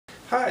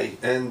Hi,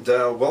 and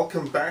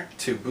welcome back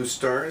to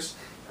Boothstars.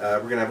 We're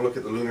going to have a look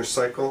at the lunar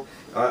cycle.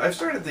 I've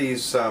started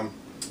these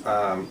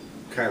kind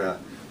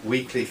of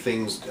weekly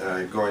things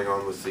going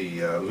on with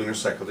the lunar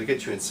cycle to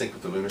get you in sync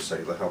with the lunar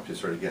cycle, to help you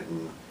sort of get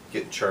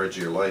in charge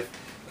of your life.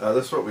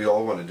 That's what we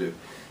all want to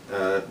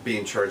do, be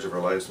in charge of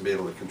our lives and be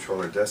able to control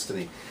our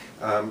destiny.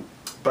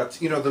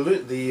 But you know,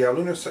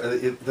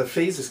 the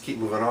phases keep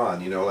moving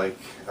on. You know, like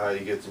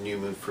you get the new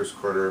moon first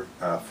quarter,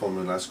 full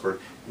moon last quarter,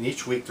 and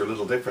each week they're a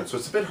little different. So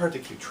it's a bit hard to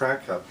keep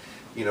track of.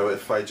 You know,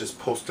 if I just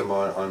post them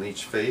on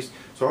each phase.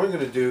 So what I'm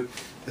going to do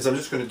is I'm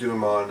just going to do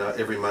them on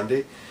every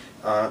Monday.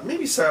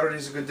 Maybe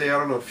Saturday's a good day. I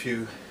don't know if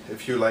you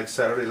like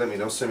Saturday. Let me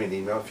know. Send me an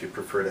email if you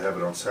prefer to have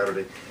it on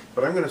Saturday.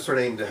 But I'm going to sort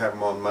of aim to have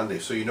them on Monday.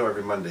 So you know,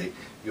 every Monday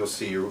you'll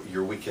see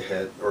your week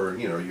ahead, or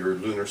you know, your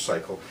lunar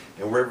cycle,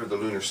 and wherever the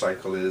lunar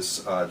cycle is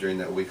during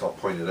that week, I'll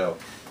point it out,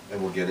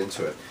 and we'll get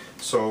into it.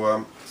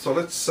 So so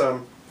let's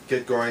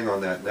get going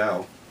on that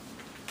now.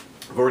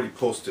 I've already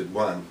posted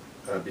one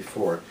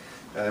before,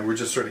 and we're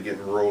just sort of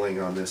getting rolling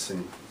on this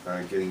and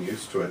getting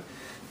used to it.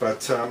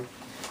 But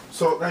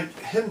so like,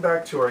 heading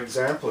back to our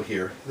example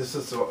here, this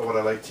is what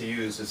I like to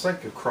use. It's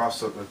like a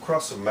cross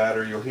of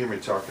matter. You'll hear me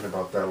talking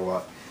about that a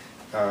lot.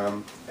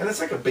 And it's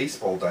like a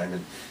baseball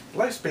diamond.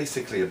 Life's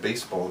basically a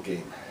baseball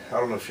game. I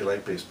don't know if you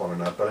like baseball or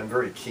not, but I'm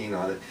very keen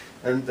on it.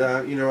 And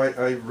you know,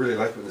 I really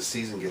like when the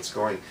season gets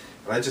going.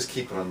 And I just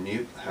keep it on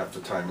mute half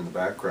the time in the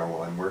background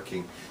while I'm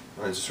working.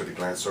 And I just sort of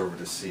glance over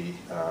to see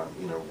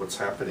you know, what's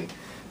happening.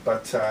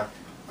 But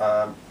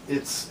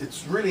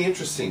it's really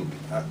interesting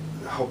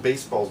how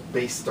baseball's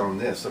based on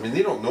this. I mean,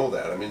 they don't know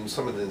that. I mean,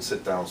 someone didn't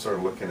sit down and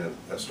start looking at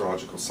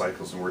astrological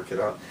cycles and work it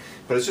out.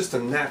 But it's just a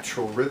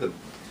natural rhythm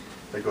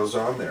that goes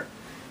on there.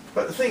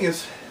 But the thing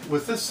is,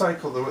 with this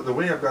cycle, the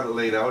way I've got it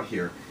laid out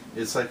here,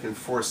 it's like in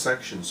 4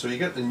 sections. So you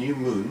get the new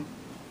moon,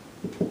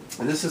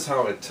 and this is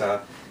how it,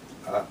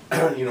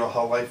 you know,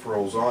 how life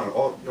rolls on.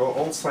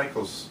 All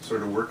cycles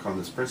sort of work on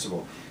this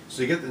principle.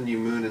 So you get the new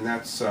moon, and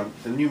that's,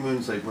 the new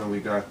moon's like when we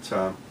got,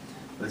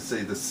 let's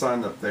say the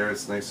sun up there,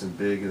 it's nice and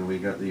big, and we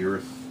got the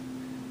earth,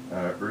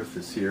 earth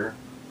is here,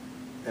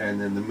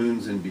 and then the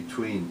moon's in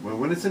between. Well,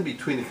 when it's in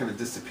between, it kind of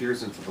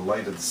disappears into the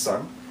light of the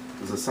sun,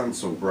 because the sun's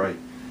so bright.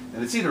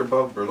 And it's either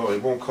above or below.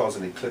 It won't cause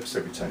an eclipse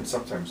every time.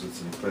 Sometimes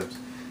it's an eclipse.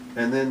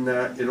 And then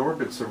it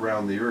orbits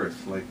around the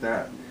Earth like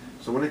that.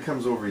 So when it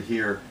comes over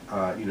here,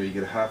 you know, you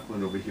get a half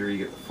moon over here, you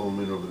get the full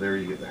moon over there,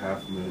 you get the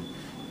half moon,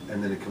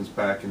 and then it comes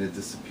back and it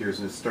disappears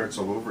and it starts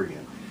all over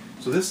again.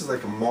 So this is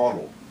like a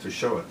model to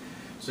show it.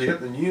 So you get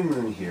the new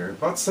moon here.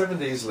 About 7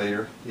 days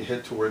later, you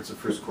head towards the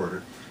first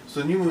quarter. So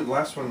the new moon,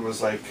 last one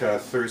was like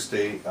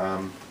Thursday,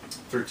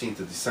 13th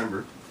of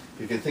December.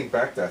 You can think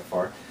back that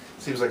far.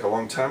 Seems like a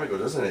long time ago,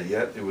 doesn't it?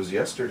 Yet it was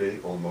yesterday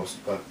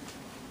almost, but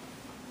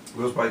it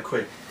goes by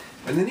quick.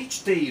 And then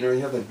each day, you know, you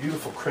have that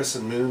beautiful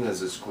crescent moon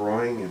as it's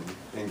growing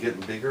and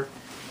getting bigger,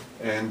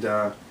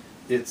 and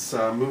it's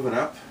moving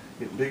up,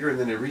 getting bigger, and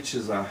then it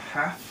reaches a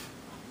half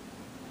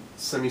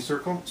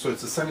semicircle. So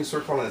it's a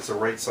semicircle, and it's a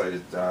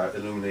right-sided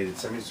illuminated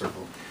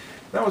semicircle.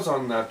 That was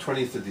on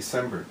 20th of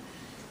December.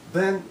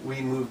 Then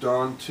we moved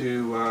on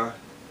to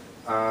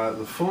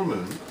the full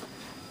moon.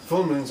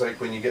 Full moon's like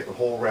when you get the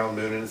whole round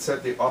moon, and it's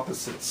at the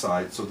opposite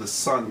side, so the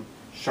sun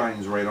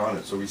shines right on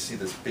it. So we see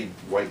this big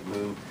white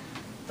moon,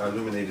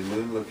 illuminated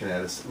moon looking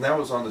at us. And that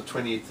was on the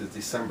 28th of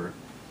December.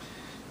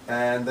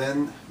 And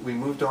then we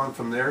moved on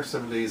from there.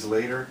 7 days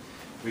later,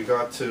 we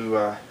got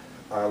to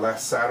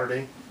last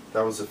Saturday.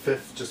 That was the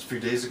 5th, just a few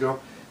days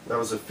ago. That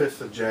was the 5th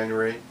of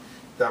January.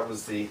 That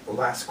was the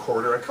last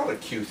quarter. I call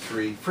it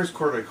Q3. First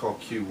quarter I call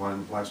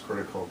Q1. Last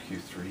quarter I call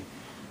Q3.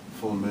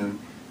 Full moon.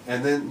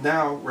 And then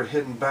now we're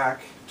heading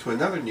back to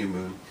another new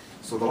moon.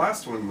 So the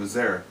last one was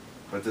there,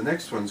 but the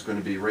next one's going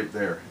to be right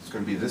there. It's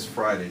going to be this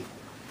Friday,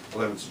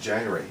 11th of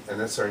January, and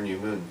that's our new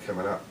moon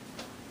coming up.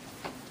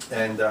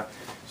 And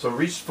so it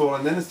reached full,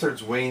 and then it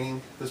starts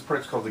waning. This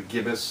part's called the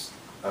gibbous,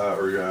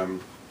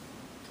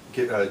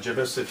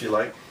 gibbous if you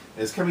like.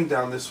 And it's coming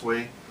down this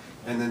way,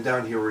 and then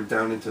down here we're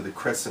down into the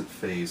crescent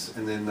phase.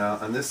 And then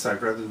on this side,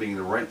 rather than being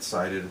the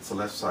right-sided, it's the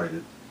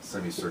left-sided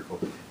semicircle,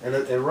 and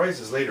it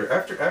rises later.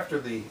 After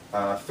the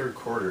third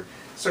quarter, it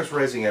starts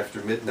rising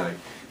after midnight.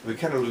 We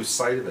kind of lose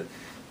sight of it,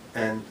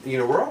 and you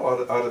know, we're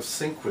all out of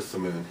sync with the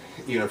moon.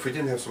 You know, if we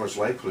didn't have so much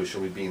light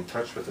pollution, we'd be in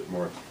touch with it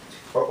more.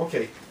 Well,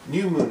 okay,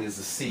 new moon is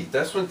the seed.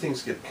 That's when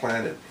things get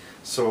planted.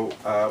 So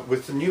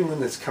with the new moon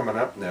that's coming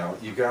up now,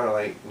 you gotta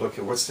like look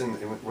at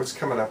what's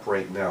coming up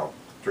right now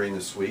during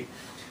this week,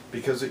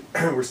 because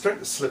we're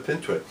starting to slip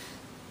into it.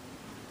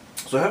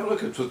 So have a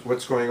look at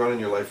what's going on in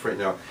your life right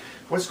now.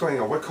 What's going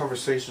on? What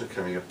conversations are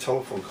coming up?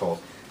 Telephone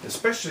calls,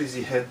 especially as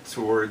you head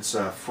towards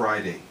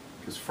Friday,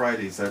 because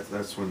Fridays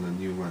that's when the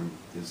new one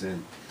is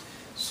in.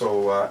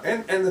 So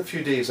and a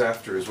few days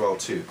after as well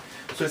too.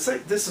 So it's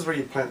like this is where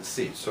you plant the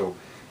seed. So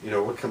you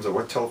know what comes up,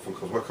 what telephone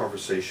calls, what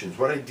conversations,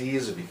 what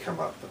ideas have you come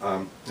up?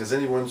 Has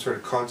anyone sort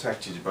of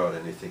contacted you about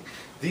anything?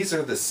 These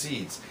are the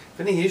seeds. If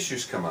any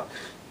issues come up,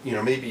 you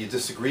know, maybe you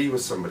disagree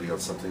with somebody on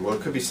something. Well,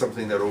 it could be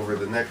something that over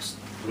the next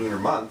lunar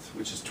month,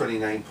 which is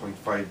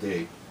 29.5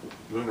 day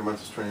lunar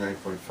month is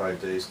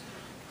 29.5 days.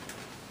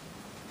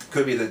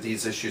 Could be that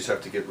these issues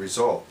have to get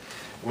resolved.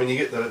 When you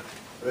get the,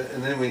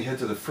 and then when you head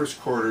to the first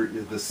quarter,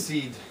 the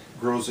seed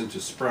grows into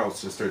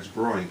sprouts and starts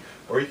growing.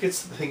 Or you can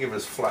think of it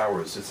as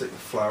flowers. It's like the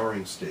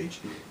flowering stage.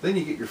 Then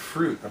you get your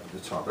fruit up at the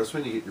top. That's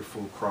when you get your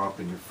full crop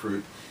and your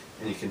fruit,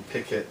 and you can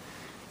pick it.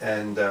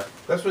 And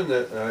that's when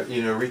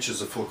the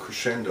reaches a full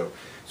crescendo.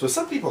 So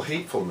some people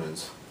hate full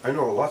moons. I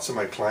know lots of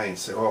my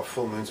clients say, "Oh,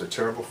 full moons are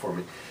terrible for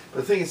me."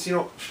 But the thing is,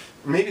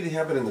 maybe they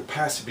have it in the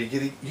past, but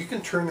you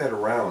can turn that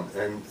around,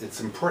 and it's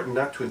important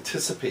not to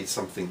anticipate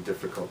something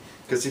difficult,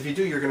 because if you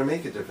do, you're going to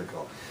make it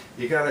difficult.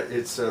 You gotta.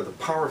 It's the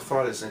power of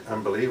thought is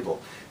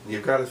unbelievable. And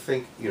you've got to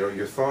think.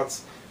 Your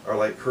thoughts are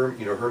like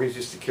Hermes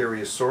used to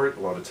carry a sword a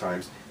lot of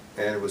times,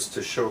 and it was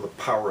to show the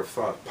power of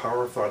thought.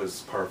 Power of thought is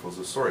as powerful as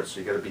a sword. So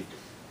you got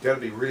to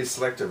be really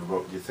selective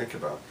about what you think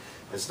about.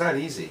 It's not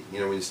easy,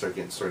 when you start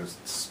getting sort of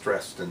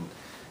stressed and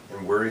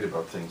worried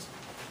about things.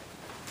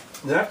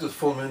 Then after the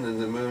full moon,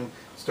 and the moon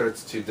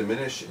starts to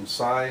diminish in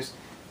size,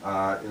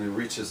 and it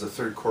reaches the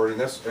third quarter,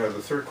 and that's the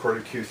third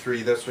quarter,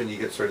 Q3. That's when you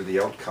get sort of the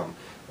outcome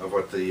of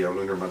what the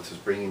lunar month is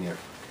bringing you,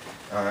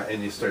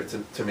 and you start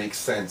to make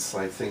sense,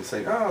 like things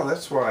like, oh,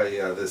 that's why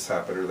this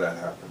happened or that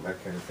happened,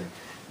 that kind of thing.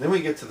 And then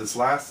we get to this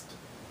last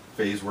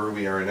phase where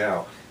we are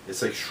now.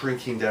 It's like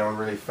shrinking down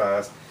really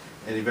fast,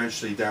 and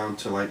eventually down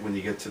to like when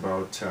you get to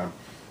about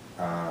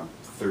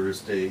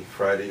Thursday,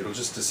 Friday, it'll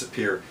just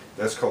disappear.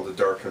 That's called the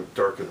dark of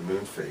the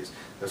moon phase.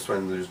 That's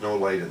when there's no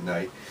light at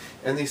night.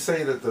 And they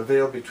say that the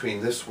veil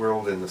between this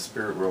world and the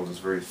spirit world is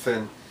very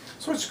thin.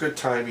 So it's a good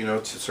time,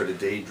 to sort of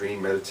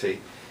daydream,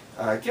 meditate,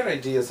 get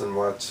ideas on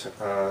what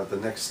the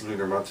next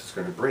lunar month is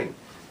going to bring.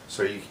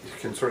 So you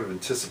can sort of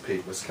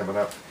anticipate what's coming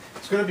up.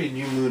 It's going to be a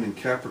new moon in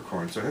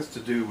Capricorn, so it has to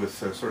do with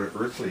sort of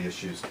earthly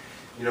issues.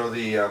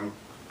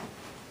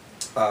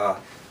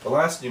 The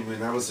last new moon,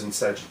 that was in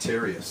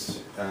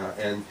Sagittarius,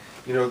 and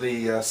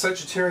the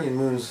Sagittarian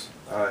moons,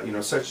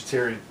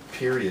 Sagittarian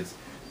periods,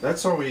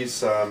 that's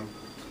always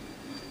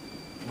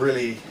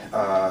really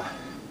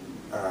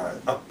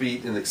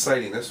upbeat and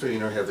exciting. That's where you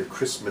have the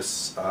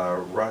Christmas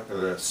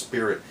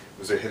spirit,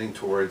 as they're heading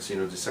towards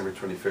December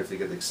 25th. They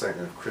get the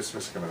excitement of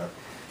Christmas coming up.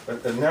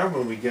 But now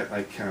when we get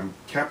like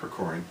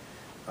Capricorn,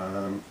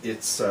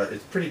 it's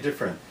pretty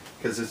different,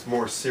 because it's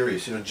more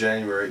serious.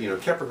 January,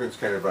 Capricorn's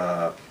kind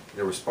of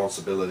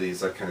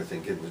responsibilities, that kind of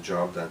thing, getting the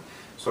job done.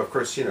 So of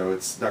course,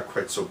 it's not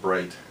quite so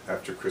bright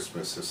after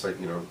Christmas. It's like,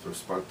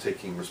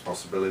 taking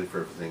responsibility for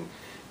everything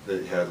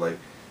that you had, like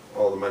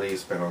all the money you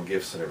spent on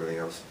gifts and everything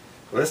else.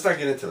 But let's not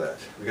get into that.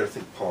 We've got to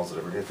think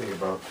positive. We're going to think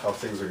about how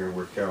things are going to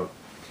work out.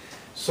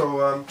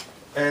 So,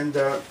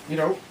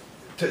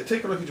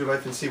 take a look at your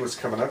life and see what's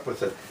coming up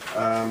with it.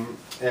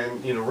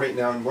 Right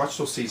now, and watch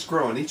those seeds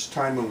grow. And each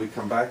time when we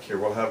come back here,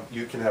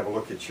 you can have a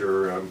look at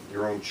your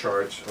own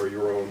chart, or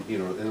your own,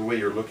 in the way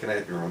you're looking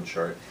at your own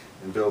chart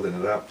and building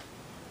it up.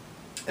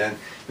 And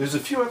there's a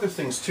few other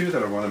things too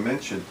that I want to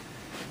mention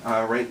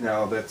right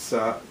now. That's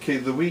okay.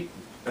 The week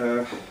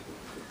there's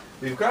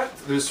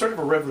sort of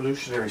a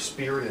revolutionary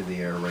spirit in the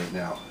air right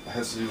now. It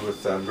has to do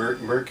with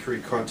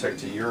Mercury contact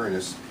to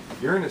Uranus.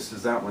 Uranus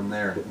is that one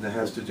there, and it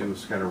has to do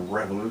with kind of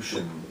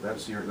revolution.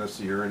 That's the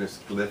Uranus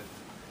glyph.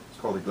 It's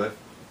called a glyph,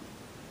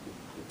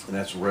 and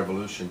that's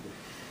revolution.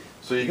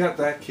 So you got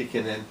that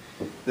kicking in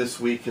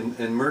this week,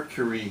 and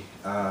Mercury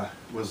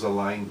was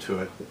aligned to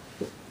it,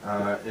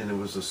 and it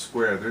was a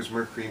square. There's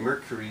Mercury.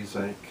 Mercury's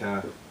like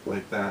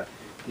that.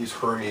 He's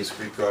Hermes,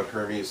 Greek god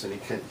Hermes, and he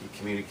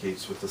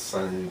communicates with the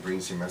sun, and he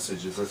brings you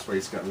messages. That's why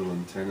he's got little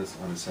antennas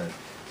on his head.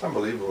 It's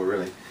unbelievable,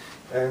 really.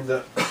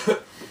 And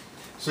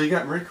so you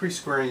got Mercury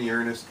squaring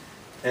Uranus,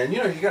 and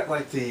you got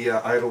like the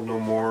idle no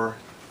more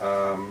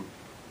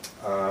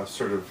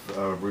sort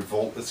of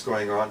revolt that's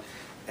going on,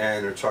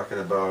 and they're talking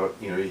about,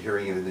 you're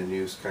hearing it in the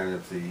news, kind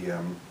of the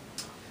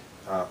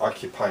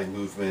Occupy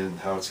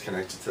movement, how it's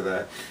connected to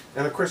that.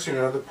 And of course, in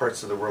other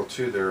parts of the world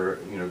too, there are,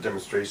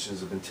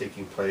 demonstrations have been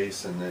taking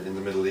place, and in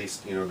the Middle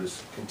East,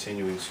 there's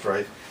continuing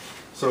strife.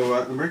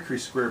 So the Mercury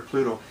square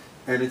Pluto,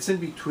 and it's in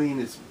between.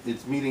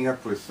 It's meeting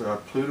up with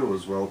Pluto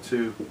as well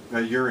too,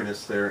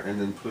 Uranus there, and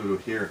then Pluto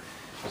here.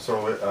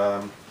 So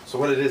so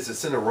what it is,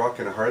 it's in a rock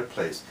and a hard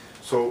place.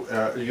 So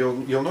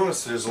you'll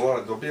notice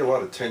there'll be a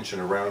lot of tension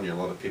around you. A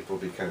lot of people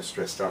will be kind of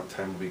stressed out, and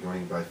time will be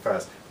going by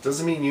fast.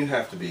 Doesn't mean you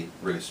have to be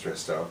really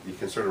stressed out. You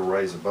can sort of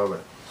rise above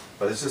it,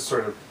 but it's just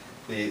sort of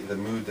the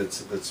mood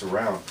that's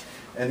around.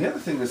 And the other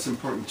thing that's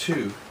important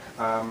too,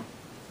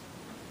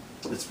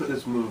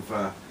 let's move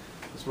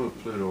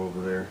Pluto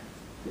over there.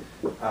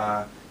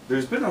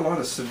 There's been a lot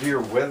of severe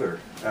weather,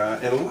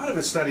 and a lot of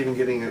it's not even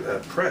getting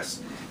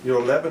press.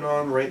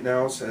 Lebanon right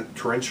now is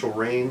torrential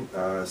rain.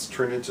 It's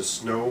turned into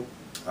snow.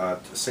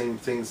 Same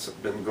thing's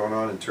been going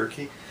on in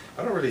Turkey.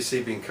 I don't really see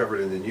it being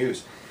covered in the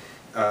news.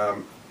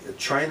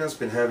 China's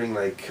been having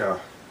like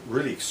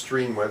really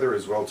extreme weather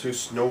as well too.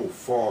 Snow,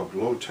 fog,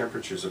 low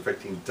temperatures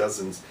affecting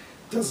dozens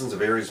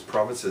of areas,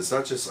 provinces. It's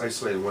not just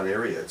isolated in one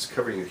area. It's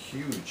covering a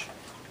huge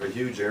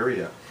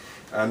area.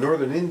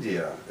 Northern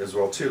India as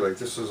well too. Like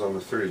this was on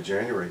the 3rd of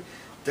January.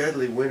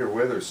 deadly winter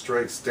weather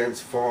strikes, dense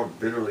fog,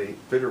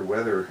 bitter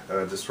weather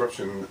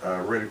disruption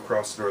right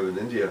across northern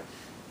India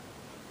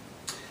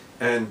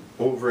and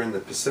over in the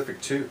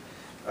Pacific too.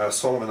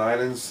 Solomon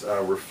Islands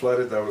were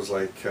flooded. That was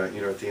like at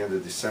the end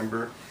of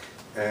December,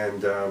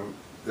 and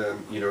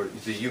then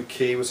the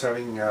UK was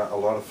having a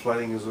lot of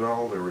flooding as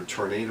well. There were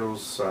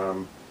tornadoes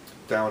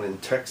down in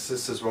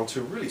Texas as well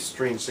too. Really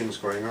strange things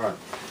going on,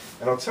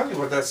 and I'll tell you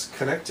what that's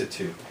connected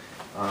to.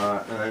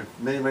 And I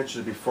may have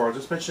mentioned it before. I'll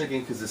just mention it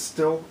again because it's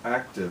still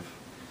active.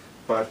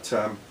 But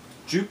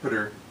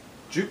Jupiter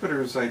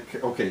is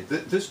like, okay,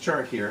 this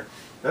chart here,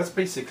 that's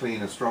basically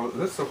an astrology.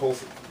 That's the whole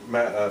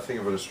thing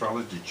of an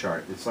astrology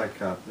chart. It's like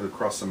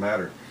across the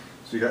matter.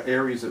 So you got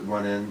Aries at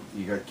one end,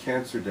 you got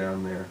Cancer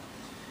down there,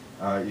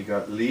 you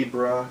got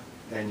Libra,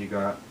 and you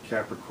got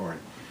Capricorn.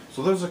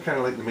 So those are kind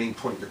of like the main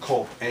point. They're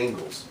called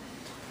angles.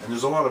 And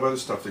there's a lot of other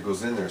stuff that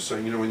goes in there. So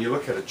when you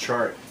look at a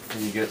chart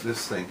and you get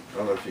this thing, I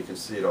don't know if you can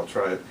see it. I'll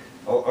try it.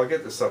 I'll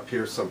get this up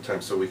here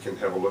sometime so we can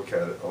have a look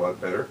at it a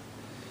lot better.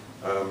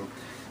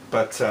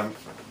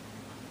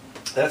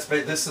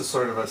 This is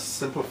sort of a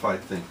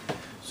simplified thing.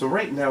 So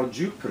right now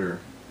Jupiter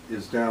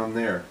is down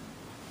there.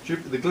 The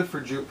glyph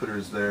for Jupiter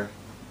is there.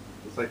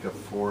 It's like a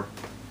 4.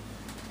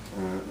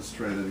 Let's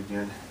try that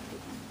again.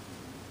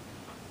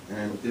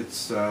 And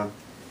it's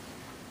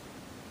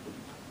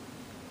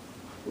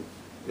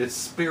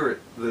spirit.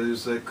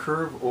 There's a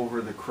curve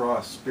over the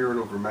cross, spirit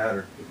over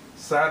matter.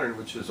 Saturn,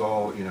 which is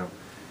all,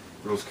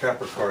 those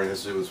Capricorn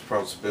has to do with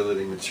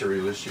responsibility,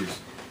 material issues.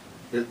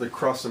 The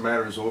cross of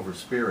matter is over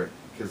spirit,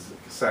 because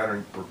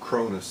Saturn, or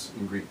Cronus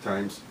in Greek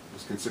times,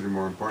 is considered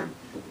more important.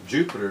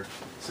 Jupiter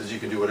says you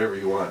can do whatever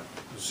you want.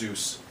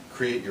 Zeus,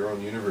 create your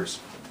own universe.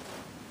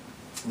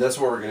 And that's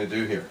what we're going to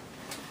do here.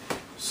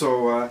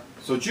 So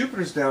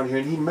Jupiter's down here,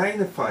 and he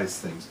magnifies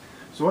things.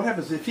 So what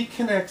happens if he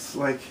connects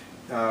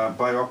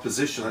by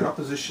opposition? Like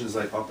opposition is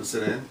like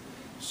opposite end.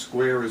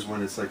 Square is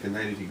when it's like a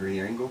 90-degree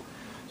angle.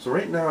 So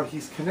right now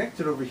he's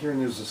connected over here,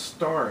 and there's a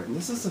star. And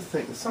this is the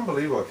thing. It's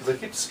unbelievable because I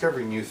keep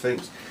discovering new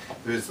things.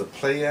 There's the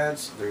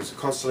Pleiades. There's a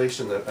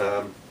constellation that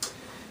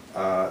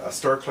a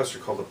star cluster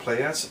called the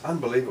Pleiades.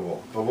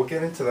 Unbelievable. But we'll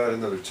get into that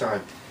another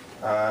time.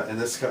 And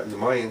the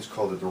Mayans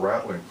called it the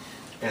Rattler.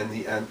 And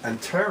the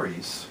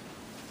Antares.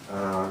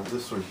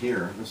 This one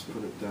here. Let's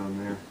put it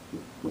down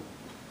there.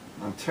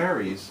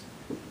 Antares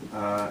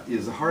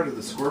is the heart of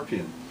the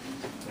Scorpion,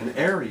 and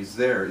Aries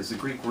there is the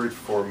Greek word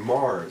for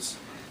Mars,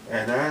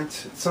 and it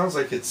sounds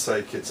like it's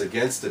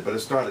against it, but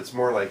it's not. It's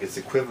more like it's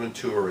equivalent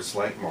to or it's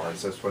like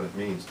Mars. That's what it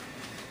means.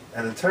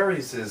 And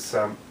Antares is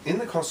in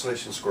the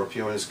constellation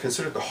Scorpio and is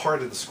considered the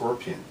heart of the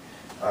Scorpion.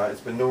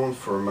 It's been known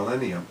for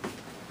millennia,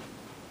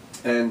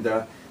 and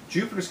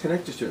Jupiter's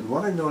connected to it. And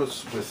what I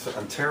noticed with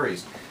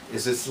Antares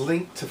is it's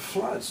linked to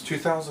floods.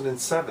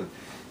 2007,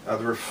 there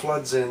were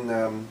floods in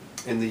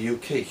the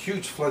UK,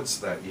 huge floods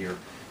that year.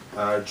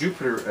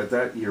 Jupiter at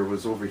that year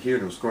was over here,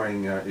 and it was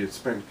going.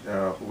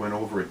 Went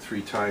over it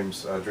 3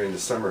 times during the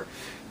summer.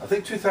 I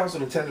think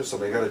 2010 or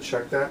something. I got to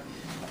check that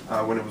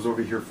when it was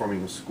over here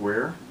forming a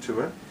square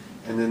to it,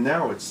 and then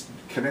now it's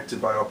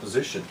connected by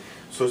opposition.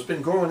 So it's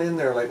been going in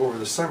there like over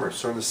the summer.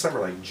 So in the summer,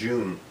 like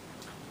June,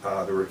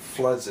 there were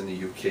floods in the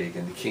UK,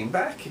 and it came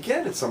back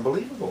again. It's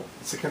unbelievable.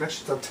 It's a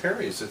connection to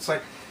Antares. It's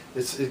like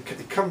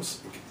it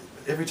comes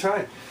every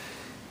time.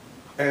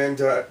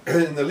 And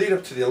in the lead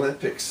up to the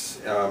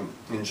Olympics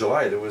in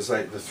July, there was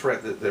like the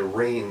threat that the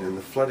rain and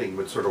the flooding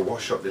would sort of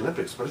wash out the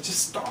Olympics, but it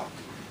just stopped.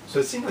 So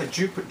it seemed like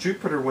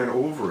Jupiter went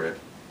over it,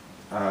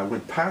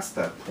 went past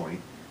that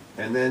point,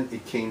 and then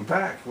it came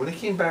back. When it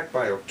came back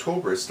by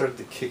October, it started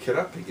to kick it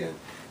up again.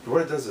 But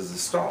what it does is it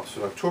stops.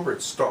 So in October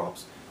it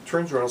stops,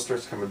 turns around,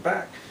 starts coming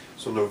back.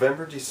 So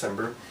November,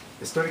 December,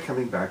 it started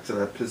coming back to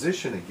that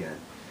position again.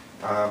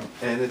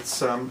 And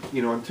it's,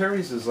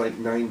 Antares is like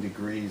 9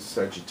 degrees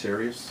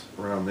Sagittarius,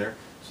 around there.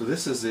 So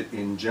this is it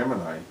in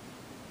Gemini.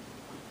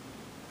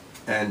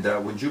 And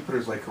when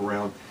Jupiter's like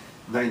around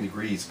 9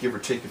 degrees, give or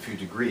take a few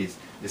degrees,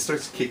 it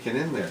starts kicking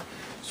in there.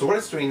 So what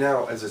it's doing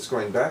now, as it's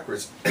going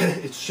backwards,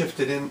 it's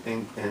shifted in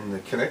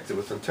and connected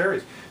with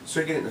Antares.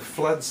 So you're getting the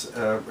floods,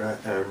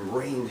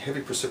 rain,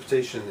 heavy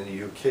precipitation in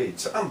the UK.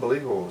 It's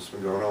unbelievable what's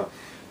been going on.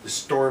 The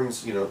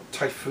storms,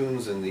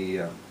 typhoons in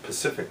the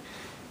Pacific.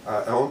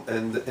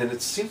 And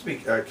it seems to be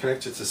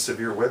connected to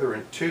severe weather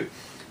too,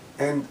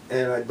 and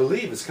I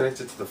believe it's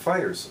connected to the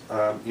fires.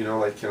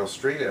 Like in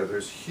Australia,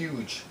 there's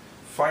huge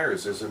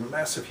fires. There's a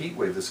massive heat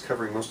wave that's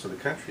covering most of the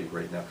country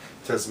right now.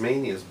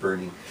 Tasmania is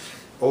burning.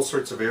 All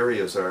sorts of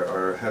areas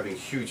are having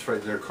huge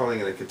fires. They're calling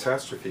it a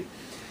catastrophe,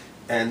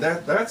 and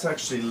that's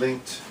actually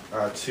linked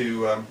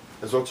to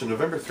as well to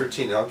November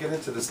 13th. I'll get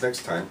into this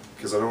next time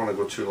because I don't want to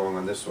go too long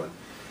on this one.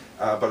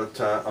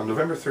 But on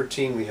November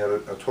 13th, we had a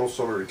total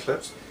solar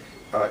eclipse.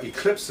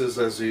 Eclipses,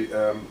 as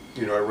I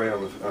write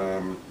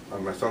on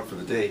my thought for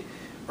the day,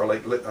 are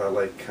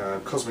like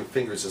cosmic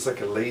fingers. It's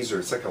like a laser.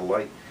 It's like a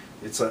light.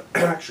 It's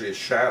actually a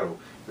shadow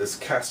that's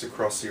cast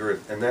across the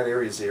earth, and that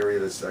area is the area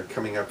that's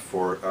coming up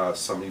for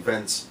some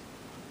events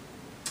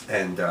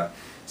and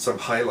some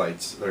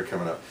highlights that are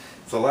coming up.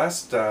 The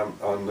last,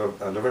 on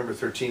November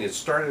 13, it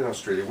started in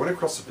Australia, went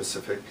across the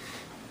Pacific.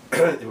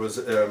 It was,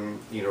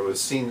 you know, it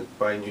was seen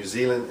by New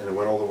Zealand, and it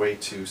went all the way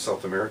to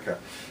South America.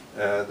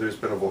 There's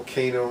been a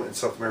volcano in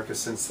South America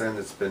since then.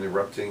 It's been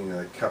erupting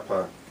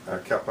Capa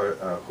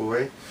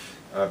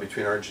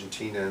between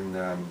Argentina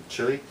and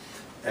Chile.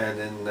 And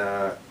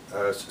then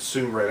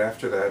soon right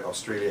after that,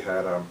 Australia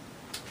had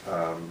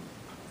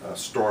a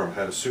storm,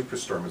 had a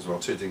superstorm as well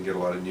too. It didn't get a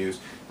lot of news.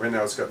 Right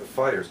now it's got the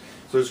fires.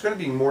 So there's going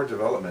to be more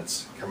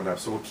developments coming up,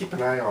 so we'll keep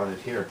an eye on it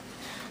here.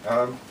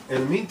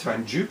 In the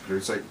meantime,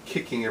 Jupiter's like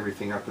kicking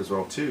everything up as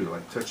well too,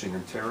 like touching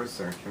Antares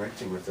there and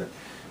connecting with it.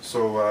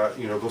 So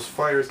you know, those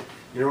fires,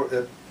 you know,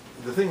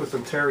 the thing with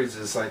Antares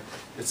is like,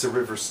 it's the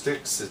river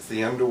Styx, it's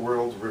the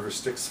underworld, river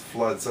Styx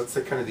floods. That's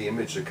the kind of the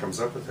image that comes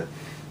up with it.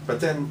 But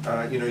then,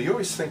 you know, you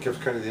always think of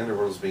kind of the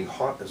underworld as being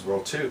hot as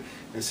well too.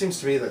 And it seems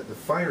to me that the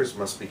fires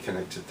must be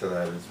connected to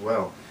that as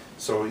well.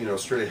 So, you know,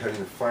 Australia having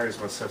the fires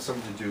must have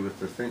something to do with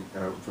the thing,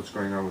 what's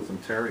going on with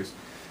Antares.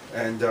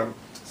 And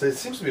so it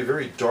seems to be a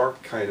very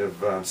dark kind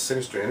of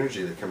sinister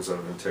energy that comes out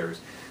of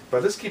Antares.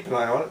 But let's keep an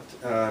eye on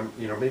it.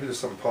 You know, maybe there's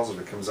something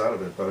positive that comes out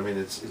of it. But I mean,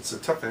 it's a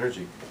tough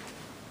energy.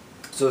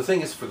 So the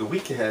thing is, for the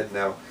week ahead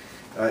now,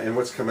 and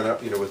what's coming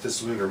up, you know, with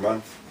this lunar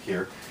month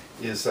here,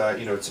 is,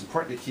 you know, it's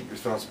important to keep your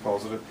thoughts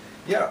positive.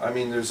 Yeah, I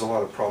mean, there's a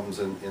lot of problems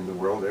in the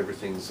world.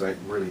 Everything's like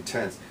really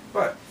tense.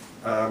 But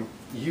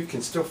you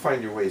can still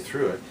find your way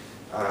through it.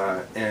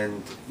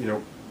 And, you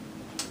know,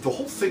 the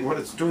whole thing, what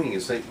it's doing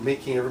is like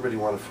making everybody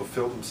want to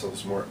fulfill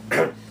themselves more.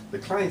 The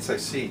clients I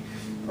see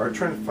are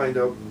trying to find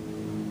out,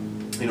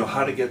 you know,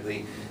 how to get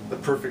the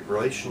perfect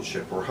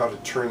relationship, or how to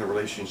turn the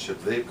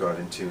relationship they've got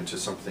into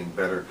something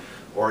better.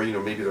 Or, you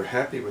know, maybe they're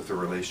happy with the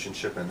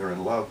relationship and they're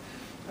in love,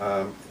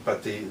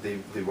 but they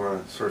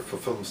want to sort of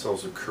fulfill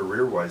themselves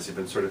career-wise. They've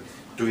been sort of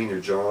doing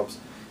their jobs,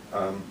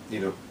 you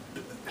know,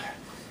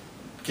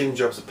 getting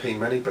jobs that pay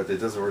money, but it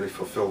doesn't really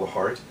fulfill the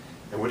heart.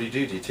 And what do? Do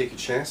you take a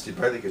chance? Do you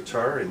buy the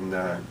guitar and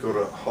go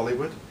to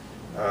Hollywood?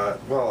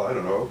 Well, I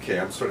don't know. Okay,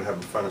 I'm sort of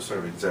having fun. I'm sort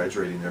of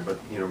exaggerating there, but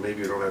you know,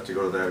 maybe you don't have to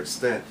go to that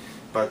extent.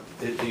 But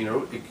you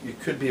know, it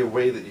could be a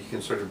way that you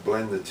can sort of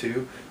blend the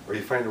two, or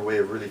you find a way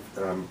of really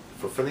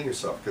fulfilling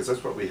yourself, because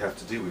that's what we have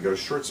to do. We've got a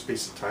short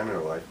space of time in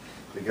our life.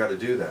 We got to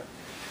do that.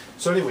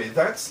 So anyway,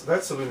 that's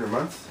the lunar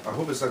month. I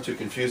hope it's not too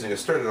confusing. It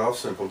started off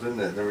simple,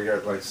 didn't it? And then we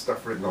got like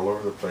stuff written all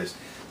over the place.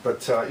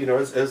 But you know,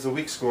 as the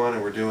weeks go on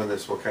and we're doing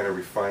this, we'll kind of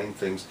refine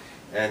things.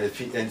 And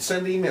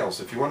send emails.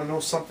 If you want to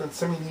know something,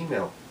 send me an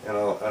email, and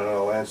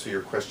I'll answer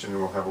your question, and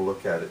we'll have a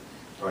look at it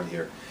on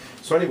here.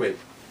 So anyway,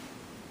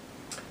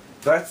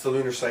 that's the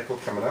lunar cycle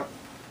coming up.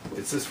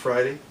 It's this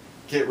Friday.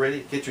 Get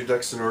ready, get your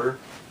ducks in order,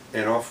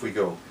 and off we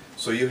go.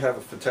 So you have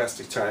a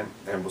fantastic time,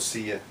 and we'll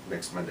see you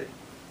next Monday.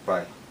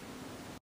 Bye.